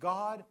 He is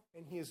God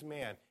and he is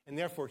man. And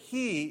therefore,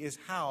 he is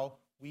how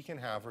we can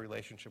have a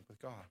relationship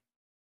with God.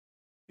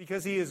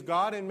 Because he is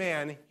God and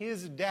man,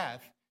 his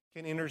death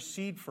can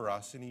intercede for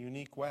us in a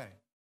unique way.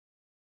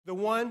 The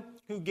one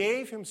who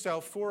gave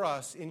himself for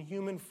us in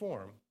human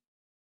form,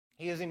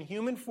 he is in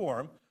human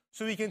form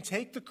so he can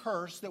take the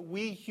curse that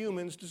we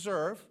humans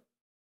deserve.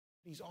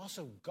 But he's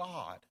also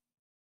God.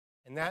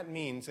 And that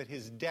means that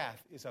his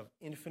death is of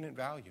infinite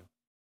value.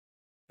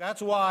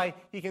 That's why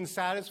he can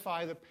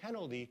satisfy the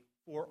penalty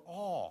for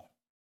all.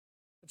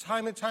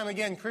 Time and time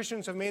again,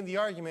 Christians have made the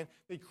argument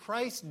that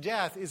Christ's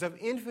death is of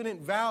infinite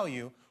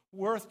value,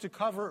 worth to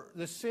cover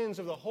the sins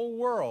of the whole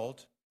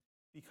world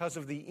because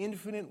of the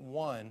infinite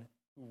one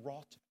who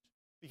wrought it,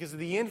 because of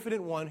the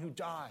infinite one who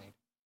died.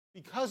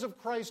 Because of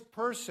Christ's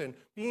person,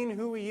 being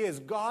who he is,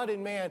 God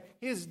and man,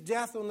 his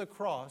death on the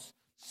cross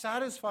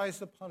satisfies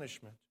the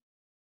punishment,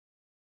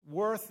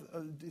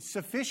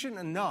 sufficient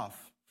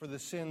enough for the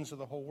sins of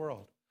the whole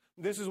world.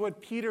 This is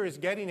what Peter is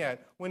getting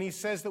at when he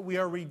says that we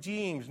are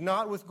redeemed,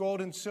 not with gold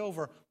and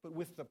silver, but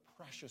with the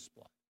precious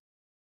blood.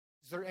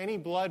 Is there any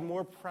blood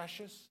more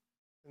precious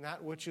than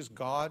that which is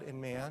God and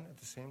man at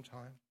the same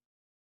time?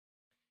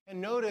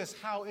 And notice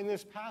how in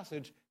this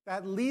passage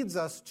that leads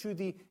us to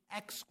the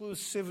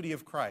exclusivity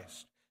of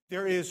Christ.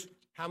 There is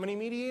how many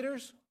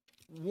mediators?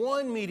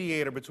 One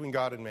mediator between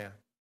God and man.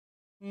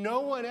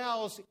 No one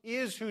else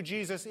is who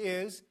Jesus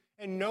is,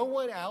 and no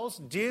one else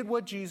did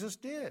what Jesus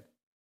did.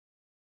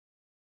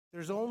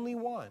 There's only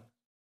one.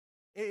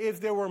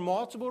 If there were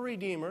multiple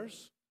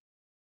redeemers,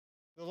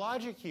 the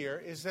logic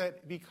here is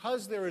that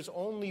because there is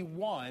only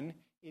one,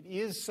 it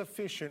is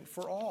sufficient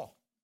for all.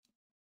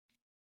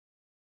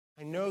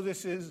 I know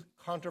this is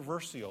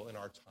controversial in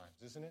our times,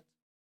 isn't it?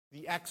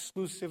 The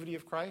exclusivity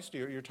of Christ.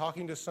 You're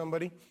talking to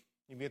somebody,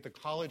 maybe at the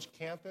college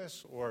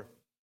campus or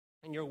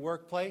in your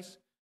workplace.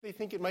 They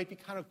think it might be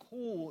kind of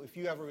cool if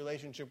you have a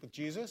relationship with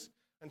Jesus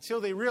until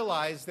they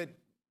realize that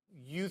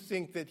you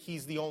think that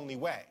he's the only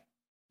way,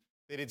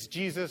 that it's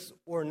Jesus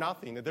or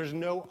nothing, that there's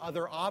no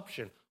other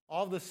option.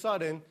 All of a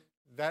sudden,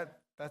 that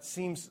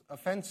seems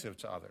offensive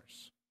to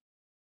others.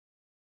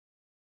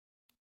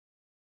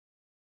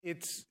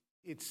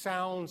 It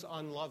sounds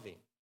unloving.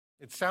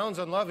 It sounds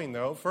unloving,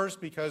 though,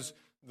 first because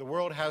the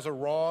world has a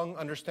wrong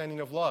understanding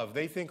of love.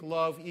 They think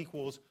love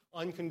equals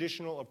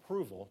unconditional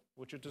approval,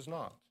 which it does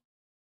not.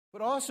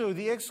 But also,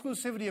 the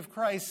exclusivity of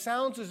Christ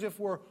sounds as if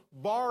we're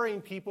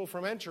barring people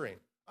from entering.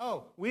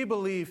 Oh, we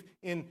believe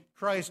in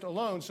Christ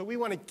alone, so we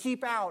want to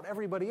keep out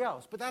everybody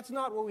else. But that's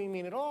not what we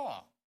mean at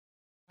all.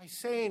 By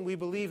saying we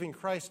believe in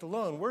Christ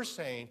alone, we're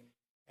saying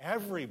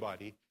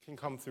everybody can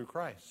come through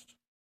Christ.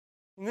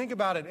 And think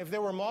about it. If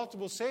there were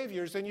multiple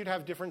saviors, then you'd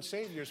have different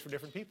saviors for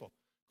different people.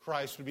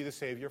 Christ would be the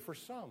savior for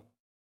some.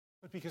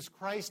 But because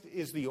Christ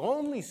is the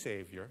only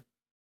savior,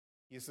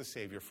 he is the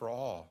savior for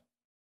all.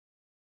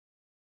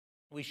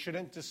 We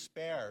shouldn't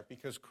despair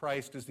because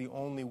Christ is the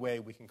only way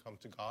we can come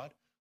to God.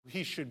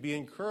 We should be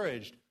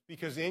encouraged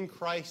because in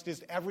Christ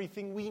is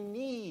everything we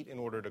need in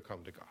order to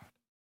come to God.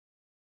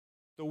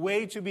 The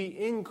way to be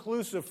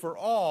inclusive for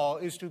all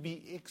is to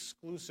be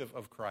exclusive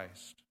of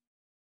Christ.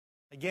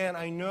 Again,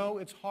 I know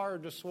it's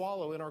hard to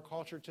swallow in our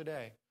culture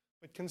today,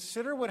 but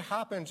consider what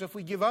happens if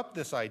we give up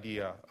this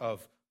idea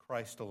of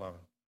Christ alone.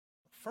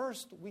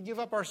 First, we give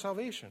up our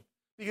salvation,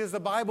 because the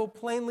Bible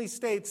plainly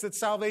states that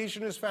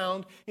salvation is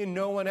found in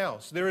no one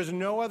else. There is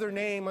no other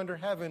name under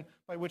heaven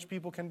by which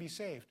people can be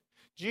saved.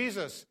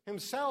 Jesus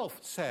himself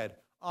said,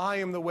 I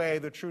am the way,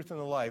 the truth, and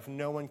the life.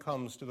 No one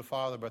comes to the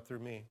Father but through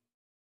me.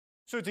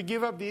 So to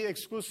give up the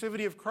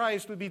exclusivity of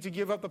Christ would be to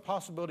give up the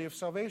possibility of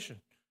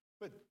salvation.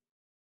 But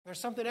there's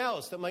something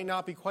else that might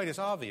not be quite as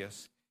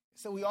obvious.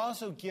 It's that we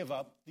also give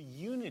up the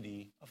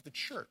unity of the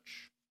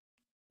church.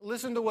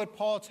 Listen to what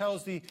Paul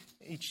tells the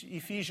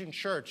Ephesian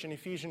church in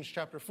Ephesians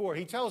chapter 4.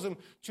 He tells them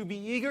to be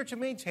eager to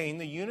maintain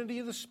the unity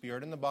of the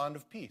Spirit and the bond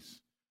of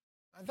peace.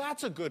 Now,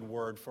 that's a good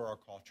word for our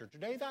culture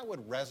today. That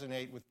would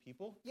resonate with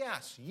people.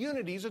 Yes,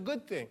 unity is a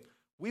good thing.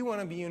 We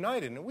want to be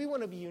united, and we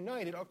want to be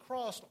united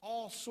across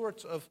all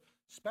sorts of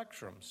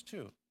spectrums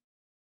too.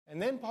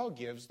 And then Paul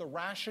gives the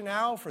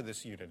rationale for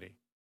this unity.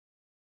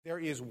 There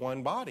is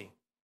one body,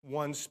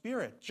 one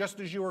Spirit, just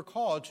as you are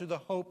called to the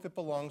hope that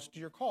belongs to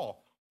your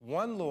call.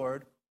 One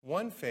Lord,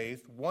 one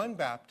faith, one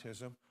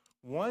baptism,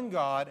 one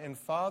God and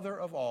Father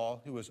of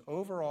all, who is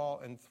over all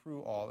and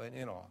through all and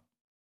in all.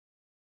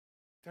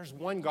 There's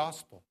one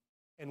gospel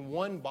and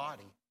one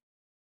body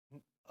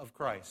of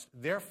Christ.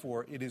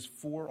 Therefore, it is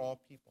for all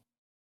people.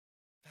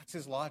 That's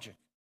his logic.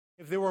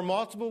 If there were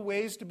multiple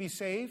ways to be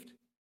saved,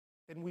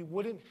 then we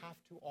wouldn't have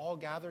to all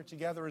gather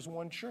together as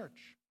one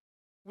church.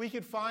 We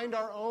could find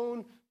our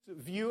own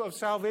view of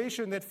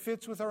salvation that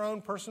fits with our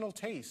own personal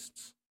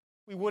tastes.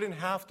 We wouldn't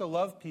have to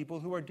love people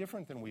who are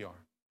different than we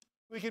are.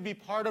 We could be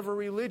part of a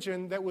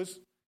religion that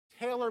was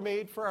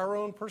tailor-made for our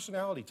own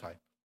personality type.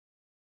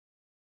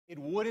 It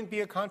wouldn't be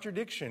a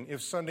contradiction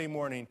if Sunday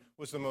morning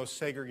was the most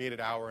segregated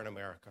hour in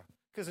America,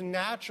 because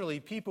naturally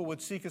people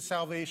would seek a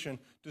salvation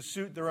to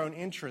suit their own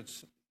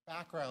interests,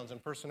 backgrounds,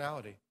 and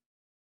personality.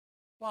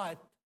 But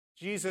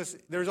Jesus,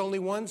 there's only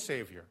one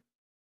Savior,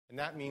 and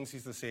that means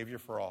he's the Savior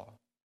for all.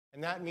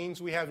 And that means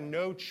we have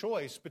no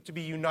choice but to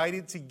be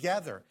united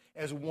together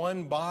as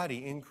one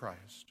body in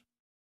Christ.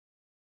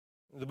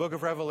 The book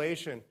of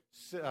Revelation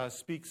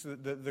speaks,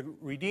 the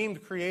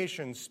redeemed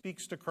creation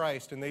speaks to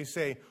Christ, and they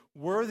say,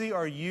 "Worthy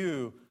are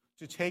you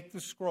to take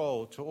the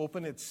scroll, to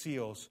open its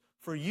seals,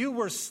 for you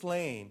were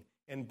slain,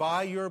 and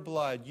by your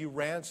blood you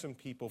ransomed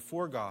people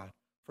for God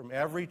from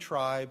every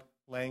tribe,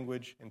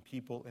 language, and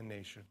people and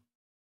nation."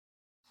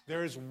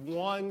 There is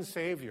one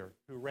Savior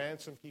who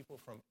ransomed people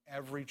from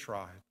every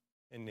tribe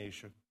and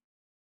nation.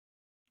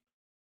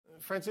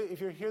 Friends,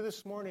 if you're here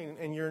this morning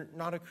and you're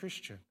not a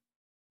Christian,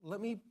 let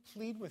me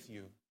plead with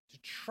you to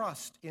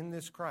trust in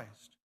this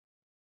Christ.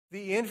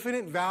 The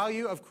infinite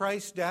value of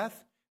Christ's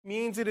death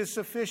means it is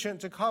sufficient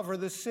to cover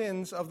the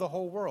sins of the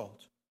whole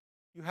world.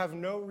 You have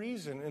no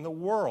reason in the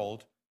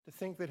world to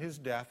think that his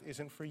death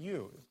isn't for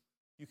you.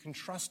 You can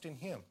trust in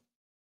him.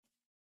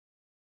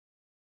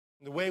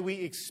 And the way we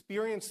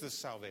experience this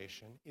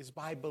salvation is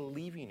by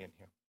believing in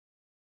him.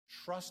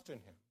 Trust in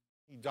him.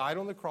 He died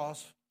on the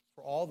cross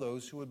for all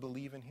those who would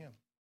believe in him.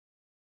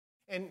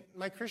 And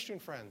my Christian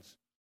friends,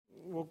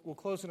 we'll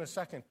close in a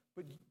second,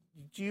 but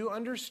do you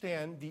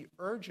understand the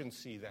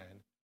urgency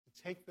then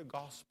to take the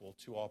gospel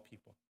to all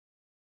people?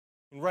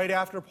 And right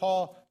after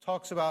Paul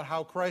talks about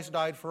how Christ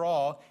died for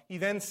all, he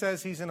then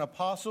says he's an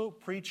apostle,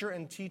 preacher,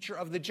 and teacher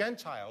of the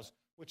Gentiles,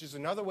 which is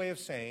another way of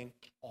saying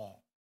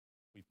all.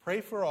 We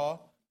pray for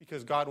all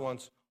because God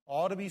wants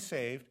all to be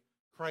saved.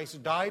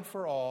 Christ died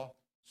for all,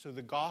 so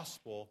the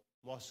gospel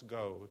must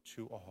go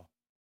to all.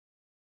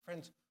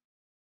 Friends,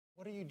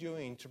 what are you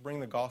doing to bring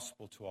the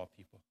gospel to all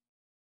people?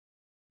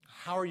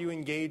 How are you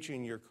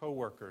engaging your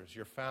coworkers,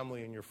 your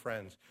family, and your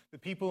friends, the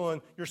people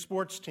on your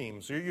sports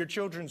teams, or your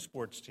children's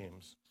sports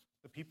teams,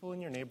 the people in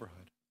your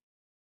neighborhood?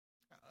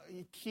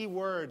 A key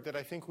word that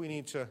I think we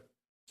need to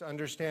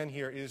understand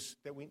here is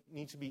that we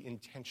need to be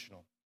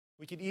intentional.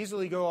 We could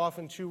easily go off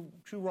in two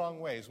wrong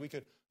ways. We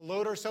could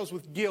load ourselves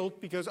with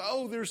guilt because,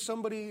 there's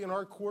somebody in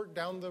our court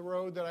down the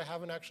road that I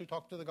haven't actually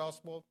talked about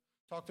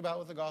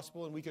with the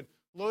gospel, and we could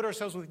load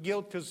ourselves with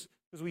guilt because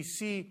we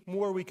see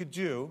more we could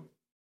do.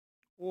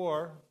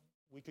 Or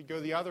we could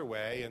go the other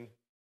way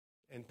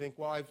and think,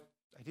 I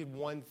did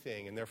one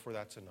thing, and therefore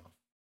that's enough.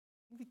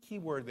 The key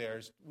word there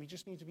is we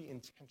just need to be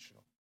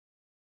intentional.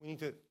 We need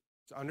to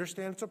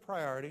understand it's a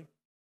priority.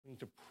 We need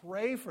to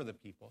pray for the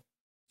people.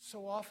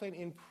 So often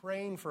in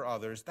praying for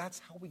others, that's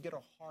how we get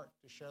a heart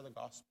to share the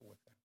gospel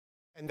with them.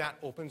 And that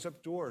opens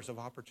up doors of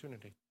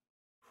opportunity.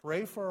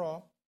 Pray for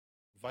all.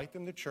 Invite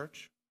them to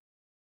church.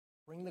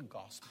 Bring the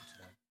gospel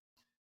to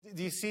them.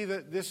 Do you see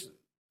that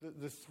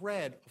the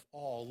thread of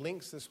all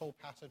links this whole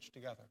passage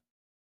together?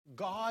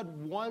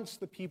 God wants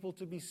the people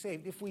to be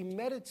saved. If we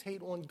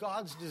meditate on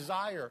God's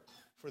desire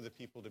for the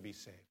people to be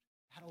saved,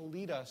 that'll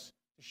lead us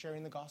to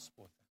sharing the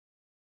gospel with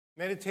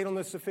them. Meditate on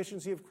the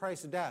sufficiency of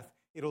Christ's death.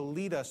 It'll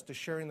lead us to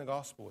sharing the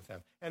gospel with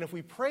them. And if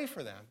we pray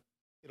for them,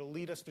 it'll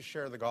lead us to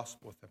share the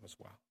gospel with them as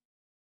well.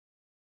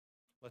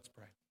 Let's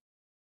pray.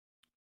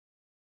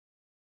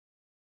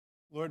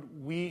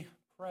 Lord, we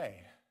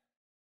pray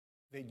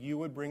that you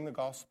would bring the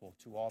gospel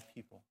to all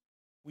people.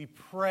 We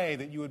pray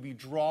that you would be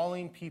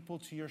drawing people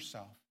to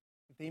yourself,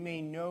 that they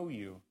may know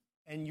you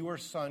and your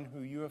Son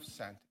who you have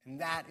sent, and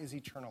that is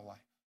eternal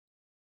life.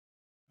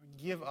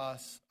 Give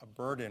us a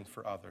burden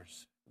for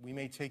others. We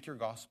may take your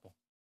gospel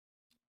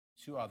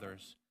to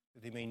others,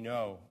 that they may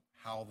know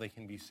how they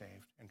can be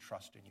saved and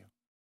trust in you.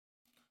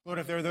 Lord,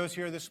 if there are those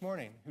here this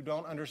morning who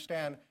don't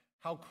understand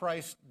how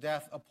Christ's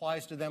death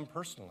applies to them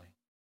personally,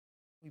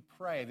 we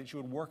pray that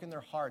you would work in their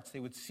hearts. They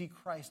would see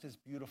Christ as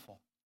beautiful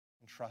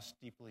and trust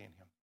deeply in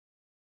him.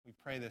 We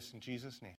pray this in Jesus' name.